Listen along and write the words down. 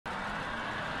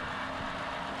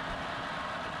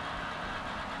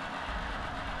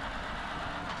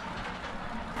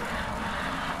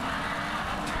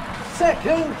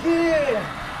second gear!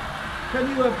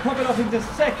 Can you pop it off into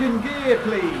second gear,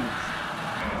 please?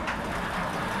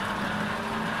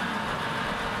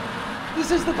 This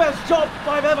is the best job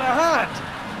I've ever had!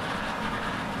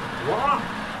 What?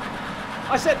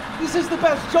 I said, this is the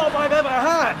best job I've ever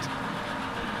had!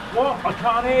 What? I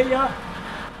can't hear you.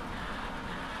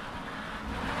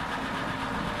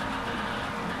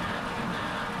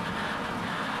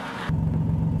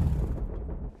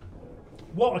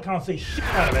 What? I can't see shit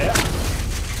out of there.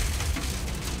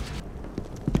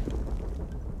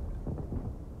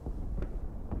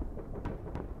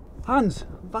 Hans,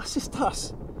 was ist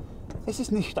das? Es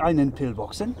ist nicht einen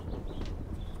Pillboxen.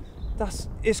 Das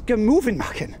ist gemoving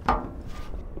machen.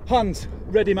 Hans,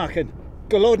 ready machen.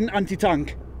 Geladen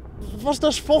Anti-Tank. Was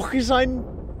das Foch ist ein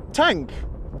Tank?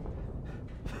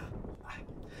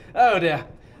 Oh dear,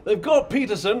 they've got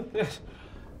Peterson.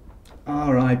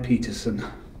 All right, Peterson.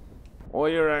 What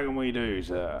do you reckon we do,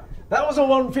 sir? That was a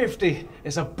 150.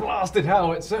 It's a blasted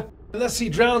howitzer. Unless he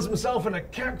drowns himself in a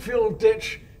cack-filled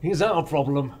ditch, he's our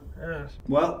problem. Yes.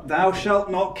 Well, thou shalt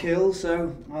not kill,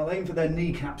 so I'll aim for their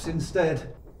kneecaps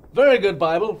instead. Very good,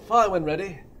 Bible. Fire when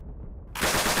ready.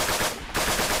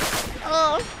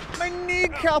 Ah, my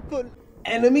kneecap.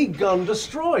 Enemy gun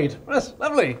destroyed. Yes,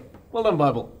 lovely. Well done,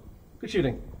 Bible. Good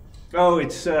shooting. Oh,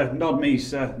 it's not me,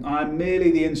 sir. I'm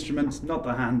merely the instrument, not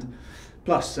the hand.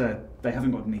 Plus, they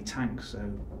haven't got any tanks, so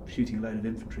shooting a load of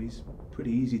infantry's pretty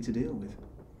easy to deal with.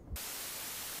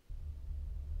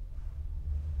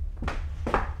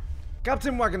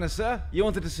 Captain Wagner, sir. You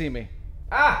wanted to see me.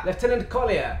 Ah, Lieutenant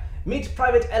Collier. Meet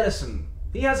Private Ellison.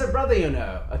 He has a brother, you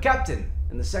know, a captain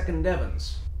in the 2nd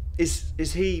Devons.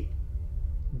 Is he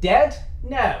Dead?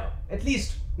 No, at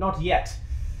least not yet.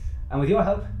 And with your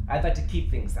help, I'd like to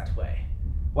keep things that way.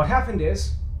 What happened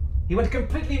is, he went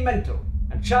completely mental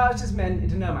and charged his men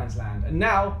into no man's land, and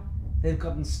now they've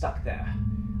gotten stuck there.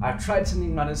 I've tried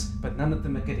sending runners, but none of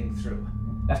them are getting through.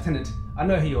 Lieutenant, I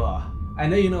know who you are. I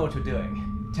know you know what you're doing.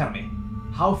 Tell me,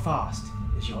 how fast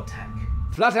is your tank?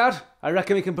 Flat out, I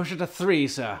reckon we can push it to 3,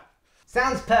 sir.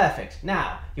 Sounds perfect.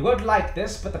 Now, you won't like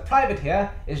this, but the private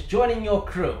here is joining your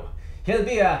crew. He'll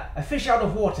be a fish out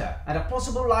of water and a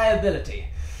possible liability.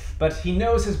 But he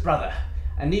knows his brother,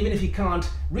 and even if he can't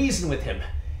reason with him,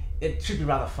 it should be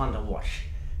rather fun to watch.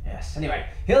 Yes, anyway,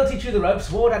 he'll teach you the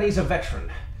ropes. War Daddy's a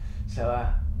veteran. So,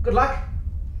 good luck.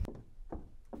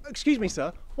 Excuse me,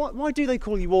 sir. Why do they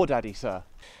call you War Daddy, sir?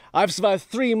 I've survived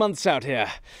 3 months out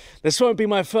here. This won't be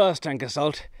my first tank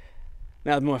assault.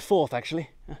 Now, my 4th, actually.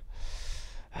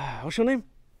 What's your name?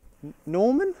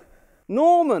 Norman?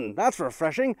 Norman! That's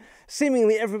refreshing.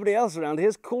 Seemingly everybody else around here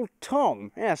is called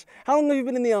Tom. Yes. How long have you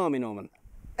been in the army, Norman?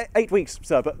 8 weeks,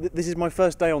 sir, but this is my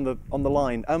first day on the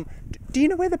line. Do you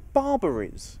know where the barber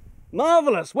is?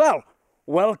 Marvellous! Well,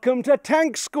 welcome to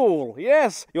tank school.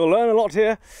 Yes, you'll learn a lot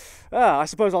here. I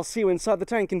suppose I'll see you inside the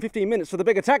tank in 15 minutes for the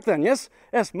big attack then, yes?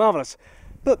 Yes, marvellous.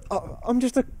 But I'm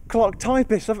just a clerk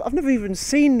typist. I've never even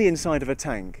seen the inside of a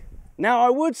tank. Now, I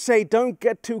would say don't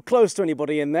get too close to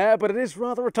anybody in there, but it is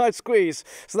rather a tight squeeze,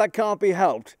 so that can't be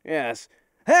helped, yes.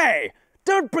 Hey!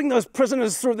 Don't bring those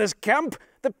prisoners through this camp!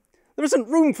 There isn't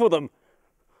room for them.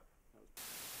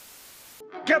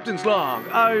 Captain's log.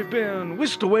 I've been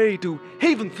whisked away to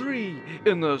Haven 3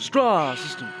 in the Straw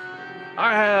system.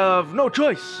 I have no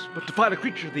choice but to fight a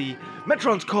creature the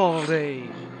Metrons called a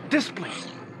Displate.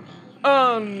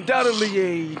 Undoubtedly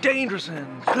a dangerous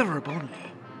and clever opponent.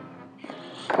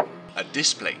 A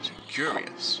displate.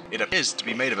 Curious. It appears to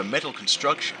be made of a metal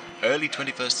construction, early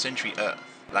 21st century Earth,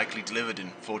 likely delivered in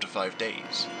 4 to 5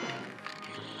 days.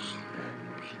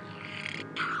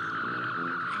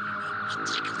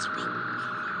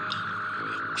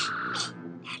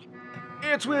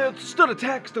 It's withstood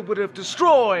attacks that would have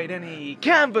destroyed any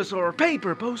canvas or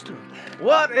paper poster.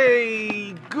 What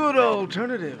a good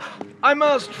alternative. I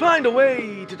must find a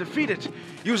way to defeat it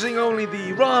using only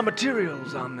the raw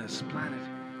materials on this planet.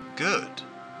 Good.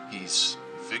 He's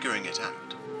figuring it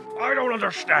out. I don't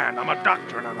understand. I'm a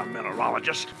doctor and I'm a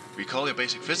mineralogist. Recall your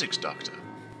basic physics, Doctor.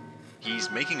 He's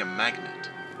making a magnet.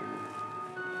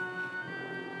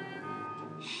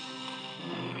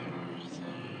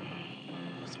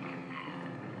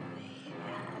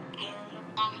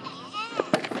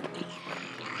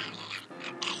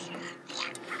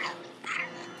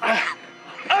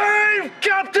 I'm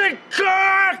Captain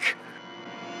Kirk!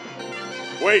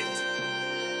 Wait!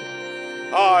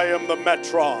 I am the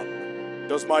Metron.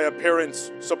 Does my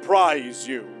appearance surprise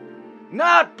you?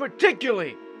 Not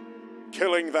particularly.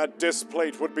 Killing that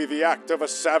displate would be the act of a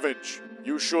savage.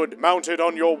 You should mount it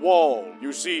on your wall.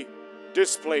 You see,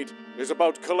 displate is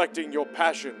about collecting your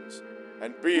passions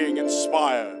and being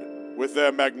inspired With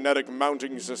their magnetic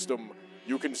mounting system,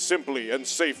 you can simply and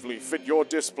safely fit your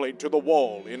displate to the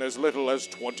wall in as little as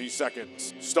 20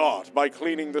 seconds. Start by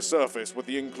cleaning the surface with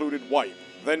the included wipe,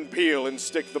 then peel and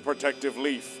stick the protective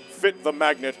leaf. Fit the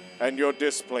magnet and your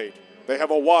displate. They have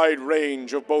a wide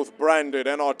range of both branded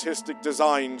and artistic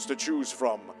designs to choose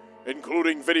from,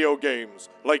 including video games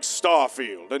like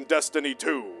Starfield and Destiny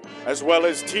 2, as well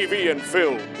as TV and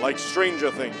film like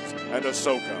Stranger Things and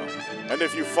Ahsoka. And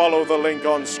if you follow the link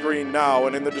on screen now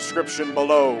and in the description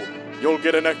below, you'll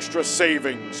get an extra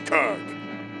savings, Kirk.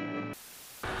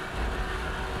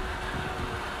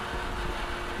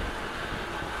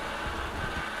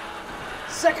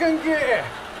 Second gear!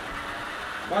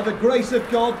 By the grace of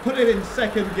God, put it in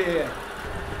second gear.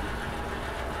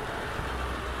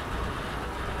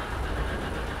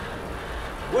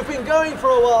 We've been going for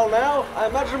a while now. I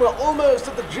imagine we're almost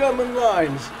at the German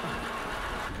lines.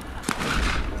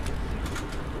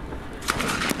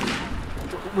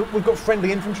 We've got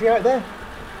friendly infantry out there.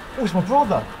 Oh, it's my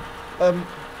brother.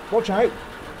 Watch out.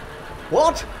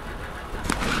 What?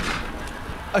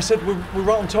 I said we're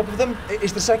right on top of them.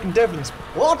 It's the 2nd Devlins.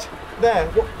 What? There,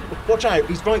 watch out.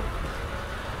 He's right.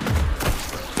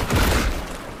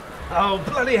 Oh,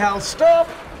 bloody hell, stop!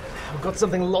 I've got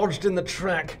something lodged in the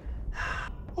track.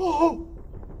 Oh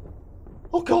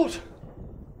God.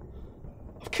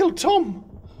 I've killed Tom.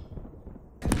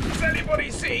 Does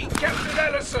anybody see Captain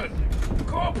Ellison?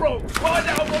 Corporal, find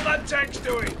out what that tank's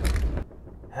doing.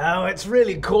 Oh, it's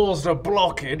really caused a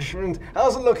blockage. And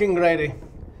how's it looking, Grady?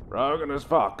 Broken as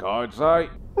fuck, I'd say.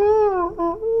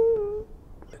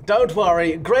 Don't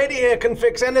worry, Grady here can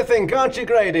fix anything, can't you,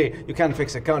 Grady? You can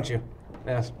fix it, can't you?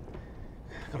 Yes.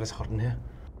 God, it's hot in here.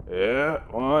 Yeah,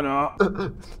 why not? I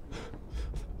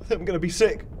think I'm going to be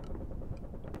sick.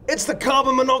 It's the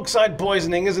carbon monoxide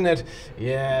poisoning, isn't it?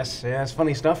 Yes,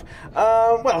 funny stuff.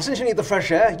 Well, since you need the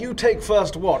fresh air, you take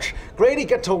first watch. Grady,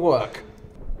 get to work.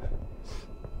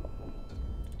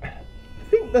 I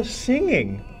think they're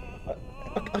singing.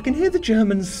 I can hear the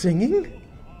Germans singing.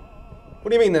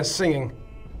 What do you mean they're singing?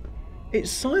 It's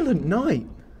Silent Night.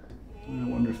 I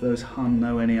wonder if those Hun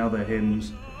know any other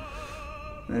hymns.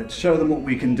 Let's show them what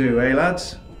we can do, eh,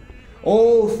 lads?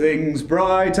 All things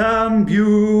bright and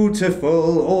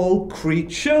beautiful, all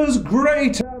creatures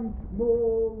great and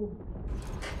small.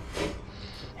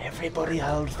 Everybody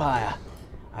hold fire.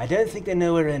 I don't think they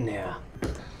know we're in here.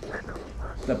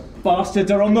 The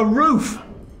bastards are on the roof!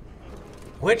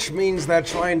 Which means they're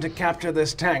trying to capture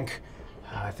this tank.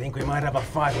 I think we might have a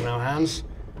fight on our hands.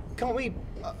 Can't we,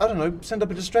 I don't know, send up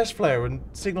a distress flare and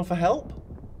signal for help?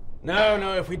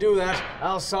 No, if we do that,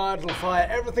 our side will fire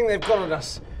everything they've got at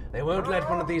us. They won't let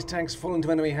one of these tanks fall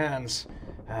into enemy hands.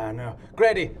 No.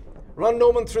 Grady, run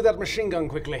Norman through that machine gun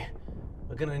quickly.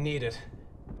 We're gonna need it.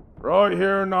 Right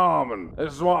here, Norman.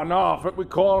 This is what in Norfolk we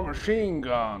call a machine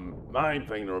gun. Main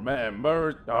thing to remember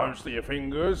is don't see your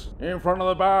fingers in front of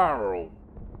the barrel.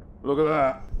 Look at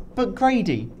that. But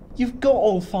Grady, you've got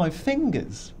all 5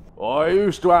 fingers. I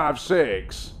used to have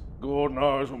 6. God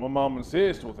knows what my mum and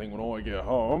sister will think when I get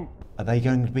home. Are they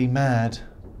going to be mad?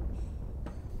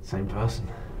 Same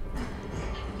person.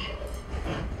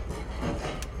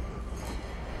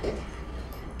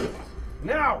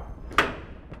 Now!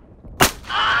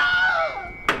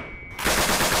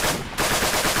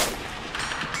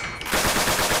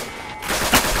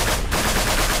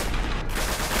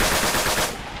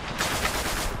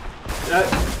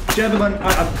 Gentlemen,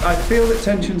 I feel that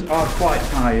tensions are quite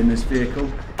high in this vehicle.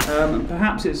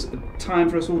 Perhaps it's time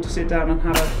for us all to sit down and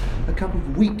have a cup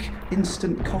of weak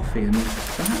instant coffee and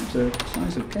perhaps a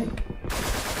slice of cake.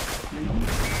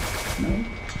 No?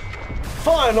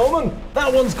 Fire, Norman!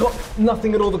 That one's got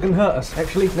nothing at all that can hurt us.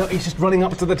 Actually, no, he's just running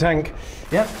up to the tank.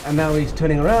 Yep, and now he's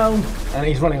turning around and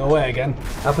he's running away again.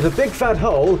 I put a big fat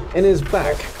hole in his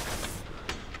back.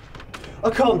 I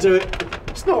can't do it.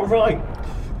 It's not right.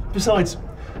 Besides,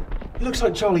 he looks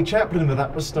like Charlie Chaplin with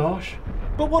that moustache.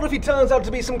 But what if he turns out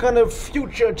to be some kind of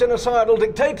future genocidal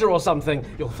dictator or something?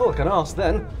 You'll fuck an arse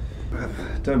then.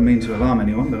 Don't mean to alarm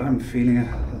anyone, but I'm feeling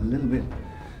a little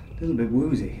bit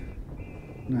woozy.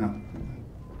 No,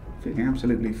 feeling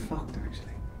absolutely fucked,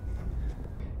 actually.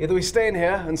 Either we stay in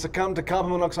here and succumb to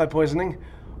carbon monoxide poisoning,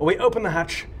 or we open the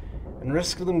hatch and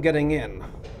risk them getting in.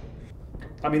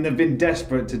 I mean, they've been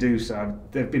desperate to do so.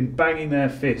 They've been banging their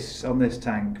fists on this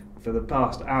tank for the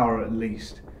past hour at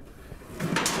least.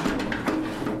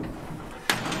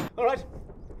 All right,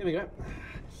 here we go.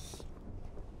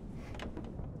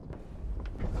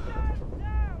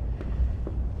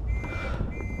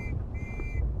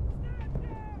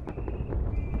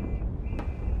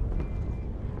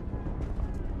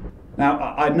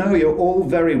 Now, I know you're all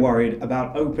very worried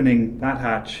about opening that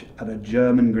hatch and a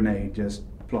German grenade just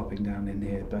plopping down in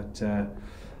here, but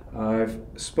I've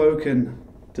spoken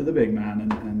to the big man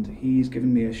and he's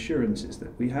given me assurances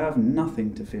that we have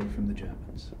nothing to fear from the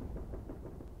Germans.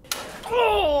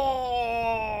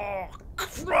 Oh,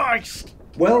 Christ!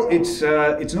 Well, it's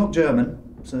not German,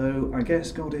 so I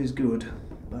guess God is good,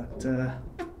 but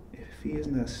if he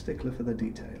isn't a stickler for the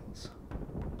details.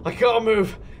 I can't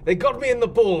move. They got me in the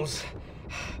balls.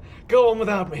 Go on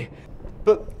without me.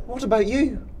 But what about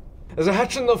you? There's a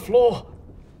hatch in the floor.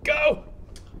 Go!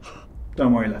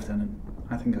 Don't worry, Lieutenant.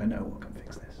 I think I know what can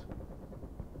fix this.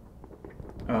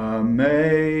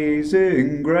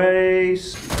 Amazing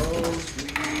grace, oh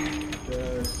sweet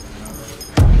the sound.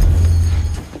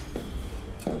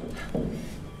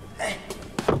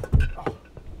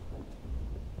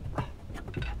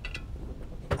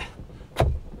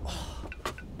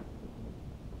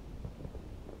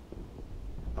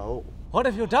 Oh. What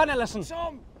have you done, Ellison?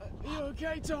 Tom! Are you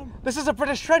okay, Tom? This is a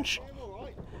British trench.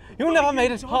 You never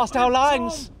made it past our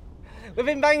lines. We've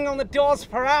been banging on the doors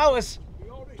for hours.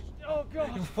 Oh,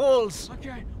 God. You fools.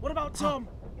 Okay, what about Tom?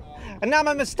 And now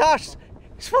my moustache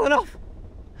is falling off.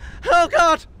 Oh,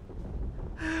 God.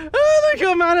 Oh, the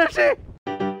humanity.